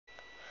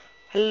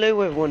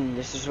Hello everyone,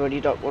 this is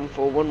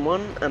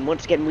Roddy.1411 and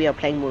once again we are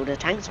playing World of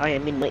Tanks. I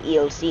am in my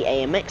ELC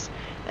AMX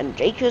and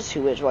Jakers,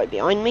 who is right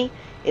behind me,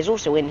 is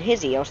also in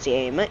his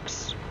ELC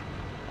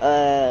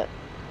AMX.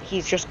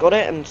 He's just got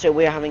it and so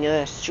we're having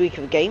a streak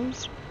of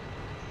games.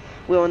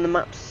 We're on the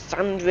map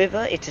Sand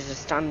River. It is a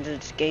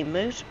standard game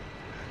mode.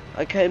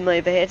 I come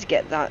over here to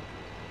get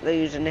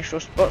those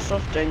initial spots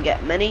off, don't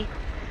get many,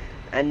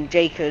 and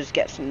Jakers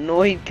gets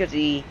annoyed because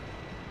he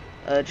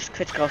just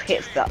critical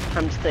hits that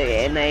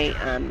Panther NA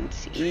and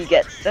he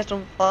gets set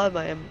on fire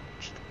by him,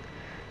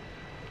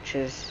 which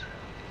is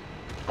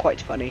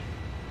quite funny.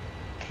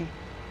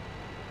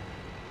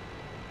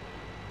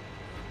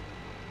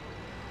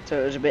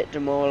 So it was a bit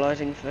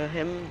demoralising for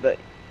him, but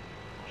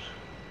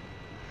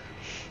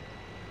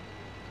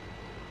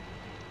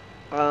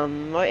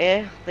right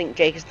here, I think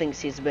Jakers thinks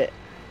he's a bit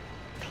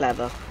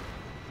clever.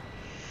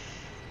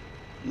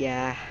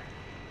 Yeah.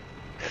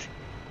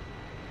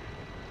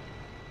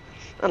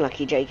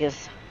 Unlucky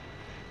Jakers.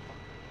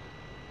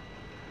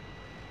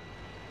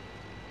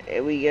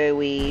 Here we go,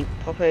 we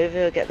pop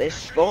over, get those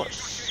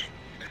spots.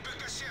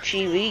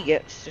 Chiwi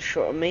gets a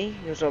shot at me,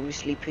 he was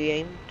obviously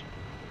pre-aimed.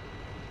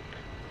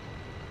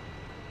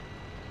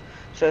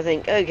 So I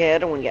think, okay, I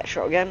don't want to get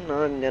shot again,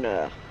 I'm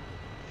gonna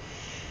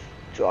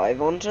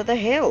drive onto the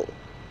hill.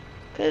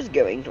 Because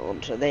going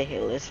onto the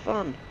hill is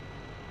fun.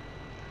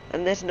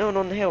 And there's no one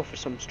on the hill for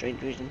some strange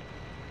reason.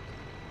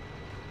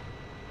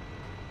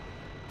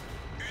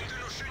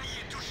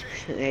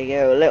 There you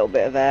go, a little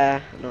bit of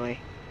air, and I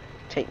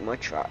take my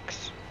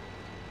tracks.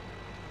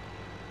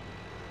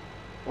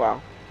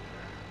 Wow,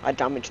 I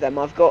damaged them.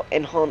 I've got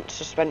enhanced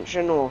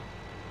suspension or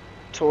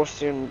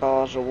torsion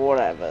bars or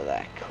whatever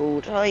they're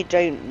called. I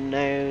don't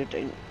know,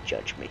 don't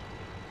judge me.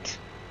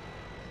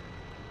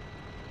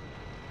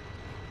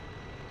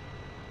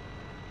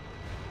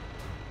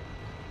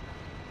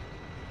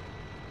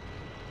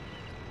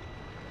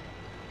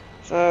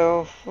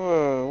 So,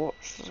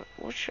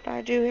 what should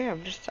I do here?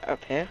 I'm just set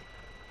up here.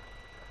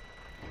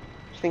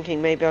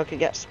 Thinking maybe I could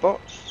get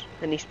spots,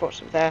 any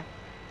spots if they're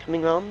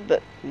coming on,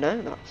 but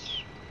no, that's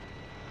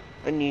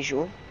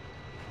unusual.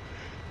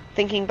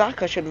 Thinking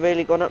back, I should have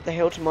really gone up the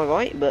hill to my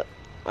right, but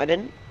I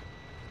didn't.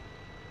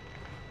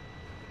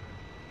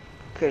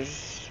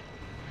 Because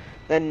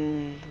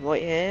then,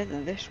 right here,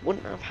 this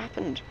wouldn't have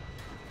happened.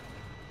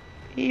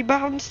 He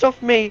bounced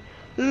off me!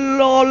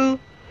 LOL!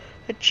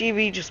 A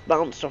Chibi just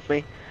bounced off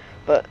me.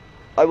 But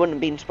I wouldn't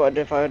have been spotted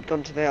if I had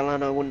gone to the hill,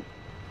 and I wouldn't.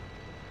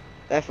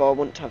 Therefore, I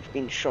wouldn't have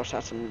been shot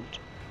at, and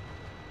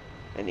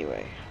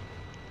anyway,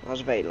 I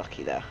was very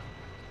lucky there.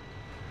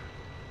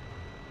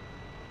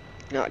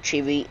 Now,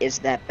 Chibi is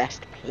their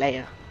best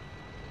player,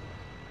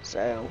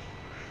 so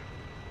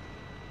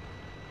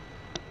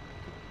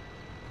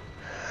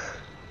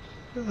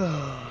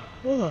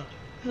hello.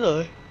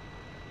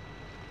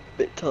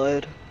 Bit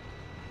tired.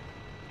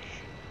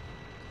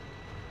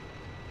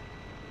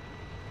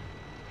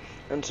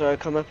 And so I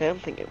come up here, I'm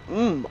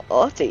thinking,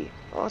 arty.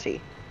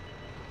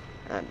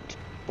 And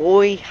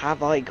boy,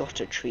 have I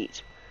got a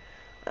treat.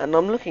 And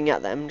I'm looking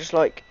at them, just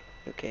like,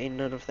 okay,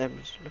 none of them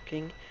is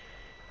looking.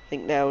 I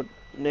think they'll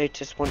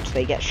notice once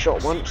they get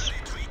shot once.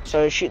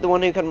 So shoot the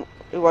one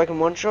who I can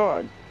one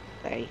shot.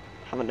 They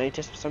haven't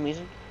noticed for some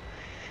reason.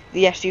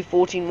 The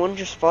SU-14 one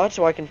just fired,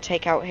 so I can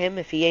take out him.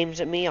 If he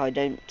aims at me, I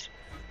don't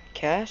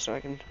care, so I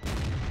can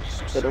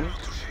hit him.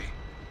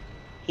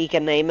 He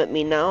can aim at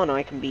me now, and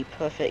I can be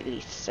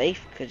perfectly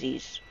safe because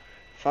he's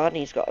fired and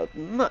he's got a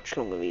much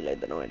longer reload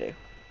than I do.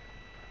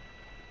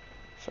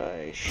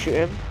 So shoot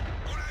him.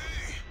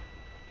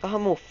 The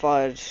Hummel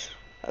fired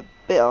a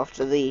bit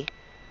after the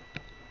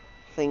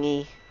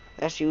thingy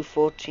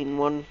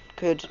SU-14-1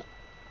 could,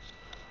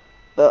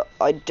 but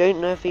I don't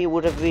know if he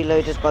would have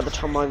reloaded by the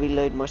time I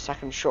reload my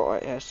second shot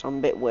right here, so I'm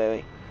a bit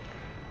wary.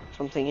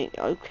 So I'm thinking,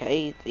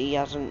 okay, he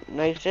hasn't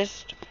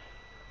noticed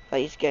that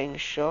he's getting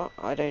shot.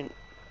 I don't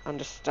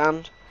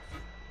understand.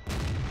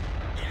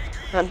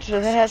 And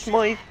there's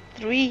my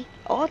 3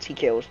 arty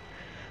kills.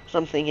 So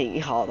I'm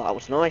thinking, oh, that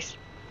was nice.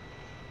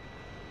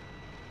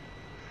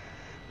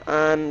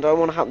 And I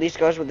want to help these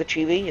guys with the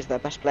Chibi. He's their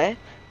best player.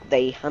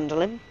 They handle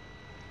him.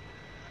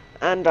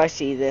 And I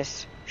see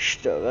this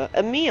Störer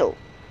Emil.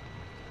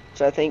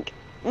 So I think,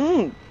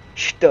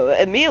 Störer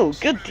Emil,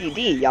 good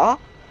DD, yeah?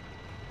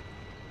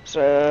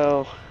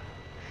 So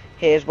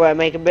here's where I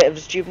make a bit of a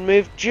stupid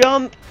move.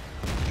 Jump!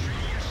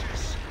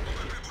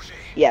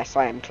 Yes,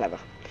 I am clever.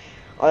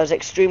 I was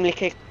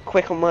extremely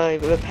quick on my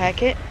repair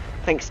kit,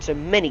 thanks to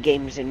many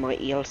games in my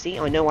ELC.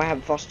 I know I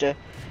have faster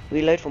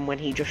reload from when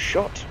he just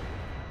shot.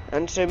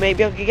 And so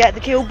maybe I could get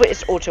the kill, but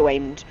it's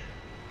auto-aimed.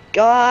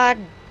 God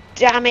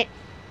damn it,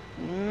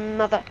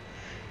 mother.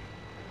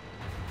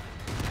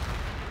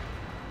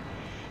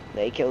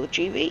 They kill the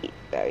Chibi.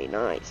 Very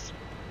nice.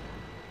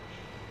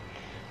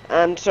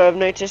 And so I've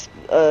noticed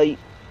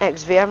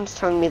XVM's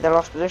telling me their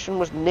last position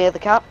was near the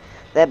cap.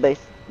 They're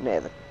both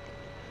near the...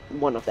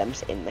 One of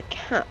them's in the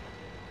cap.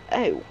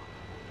 Oh.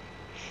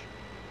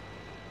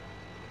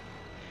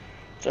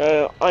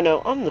 So, I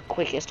know I'm the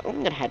quickest. I'm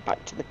going to head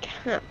back to the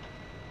cap.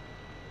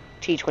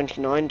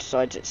 T29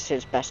 decides it's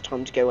his best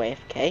time to go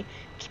AFK,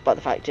 despite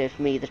the fact if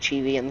me, the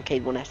Chibi, and the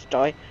K1S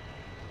die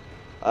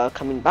are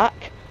coming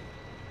back.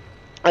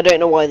 I don't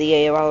know why the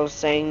AOL is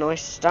saying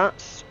nice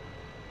stats.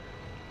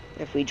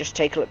 If we just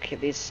take a look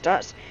at these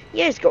stats,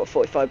 yeah, he's got a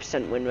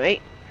 45% win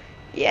rate.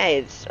 Yeah,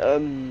 it's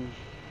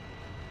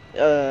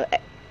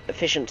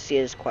efficiency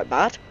is quite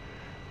bad,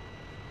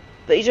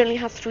 but he's only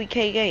had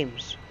 3k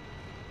games.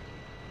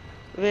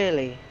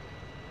 Really,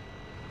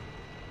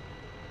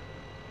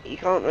 you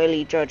can't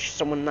really judge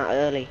someone that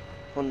early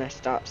on their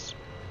stats.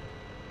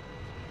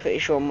 Pretty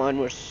sure mine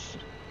was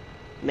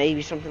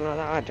maybe something like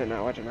that. I don't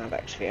know. I don't have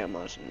XP. I'm a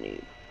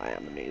noob. I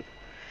am a noob.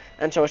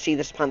 And so I see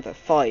this Panther.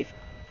 5,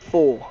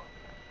 4,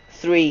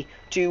 3,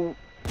 2,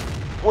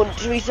 1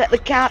 to reset the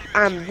cap,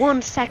 and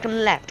 1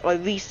 second left. I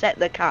reset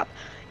the cap.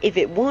 If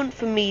it weren't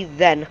for me,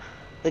 then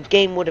the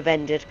game would have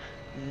ended.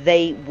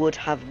 They would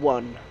have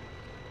won.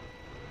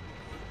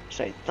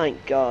 So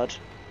thank God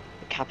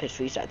the cap is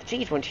reset. The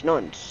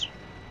T29's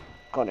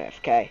gone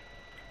AFK.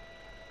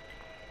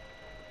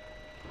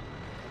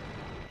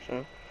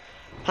 So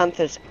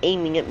Panther's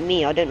aiming at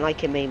me. I don't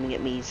like him aiming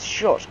at me. He's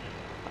shot.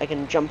 I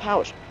can jump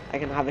out. I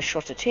can have a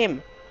shot at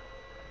him.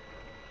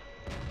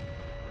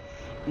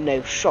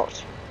 No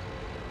shot.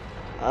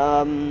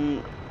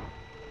 I'm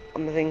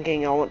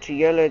thinking I want to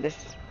YOLO this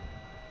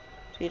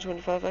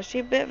T25. I see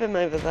a bit of him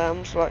over there.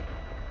 I'm just like,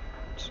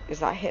 is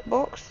that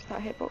hitbox? Is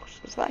that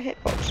hitbox? Is that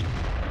hitbox?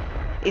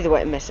 Either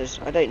way, it misses.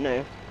 I don't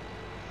know.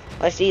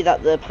 I see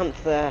that the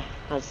Panther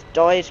has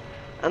died,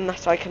 and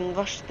that I can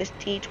rush this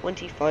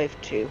T25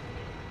 too.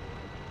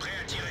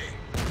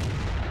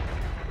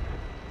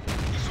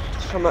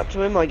 Come up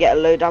to him, I get a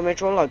low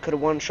damage roll. I could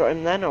have one-shot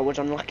him then, I was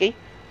unlucky.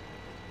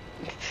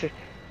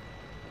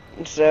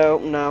 So,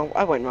 no,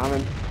 I won't ram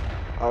him.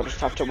 I'll just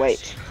have to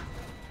wait.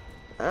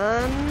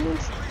 And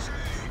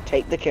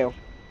take the kill.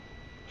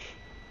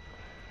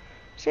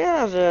 So yeah,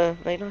 that was a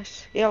very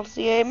nice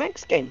ELC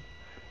AMX game.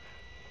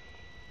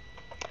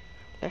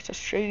 Let us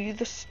show you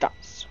the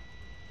stats.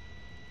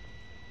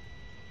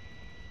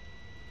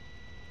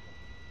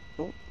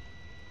 Oh,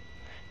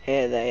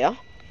 here they are.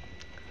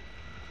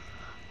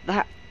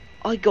 That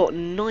I got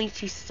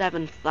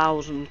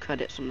 97,000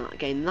 credits on that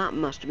game. That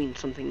must have been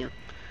something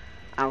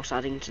else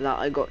adding to that.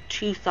 I got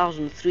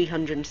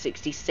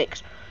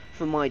 2,366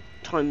 for my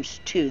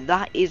 ×2.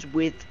 That is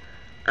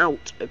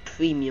without a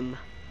premium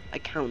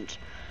account.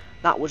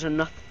 That was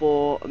enough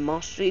for a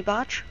mastery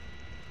badge,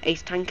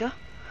 ace tanker,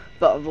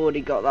 but I've already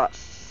got that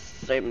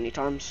so many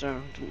times, so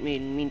it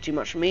didn't mean too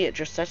much for me. It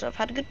just says I've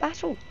had a good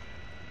battle.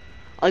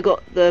 I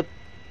got the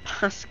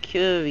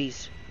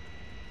Pascuccis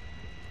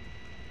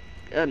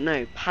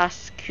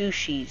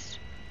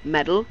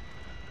medal,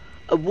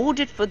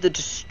 awarded for the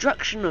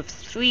destruction of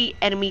 3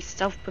 enemy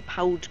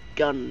self-propelled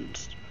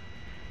guns.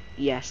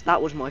 Yes,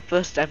 that was my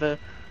first ever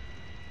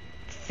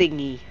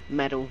thingy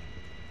medal.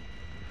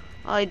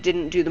 I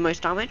didn't do the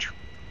most damage,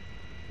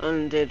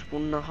 only did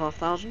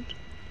 1,500,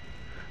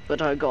 but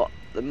I got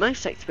the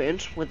most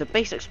experience with a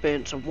base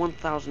experience of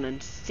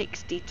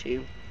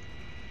 1,062.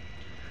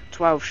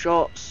 12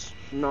 shots,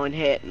 9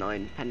 hit,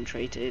 9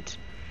 penetrated,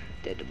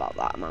 did about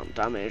that amount of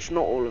damage.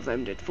 Not all of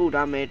them did full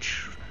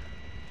damage.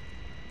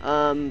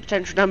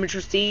 Potential damage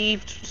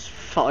received,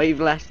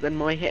 5 less than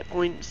my hit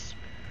points.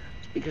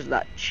 It's because of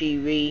that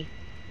Chiri.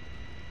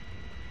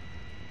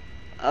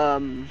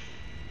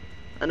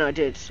 And I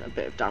did a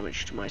bit of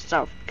damage to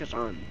myself because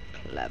I'm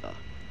clever.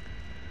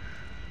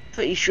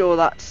 Pretty sure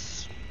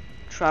that's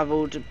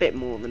travelled a bit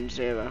more than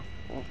 0,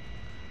 or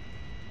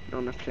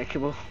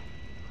non-applicable.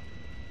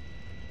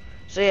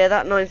 So yeah,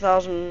 that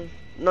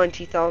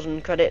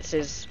 90,000 credits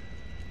is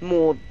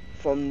more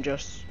from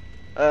just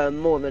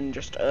more than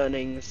just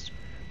earnings.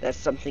 There's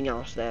something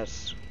else.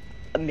 There's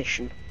a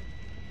mission.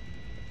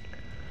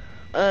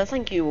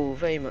 Thank you all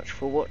very much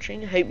for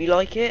watching. I hope you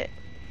like it.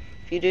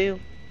 If you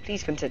do,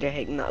 please consider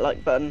hitting that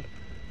like button.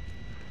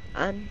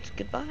 And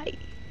goodbye.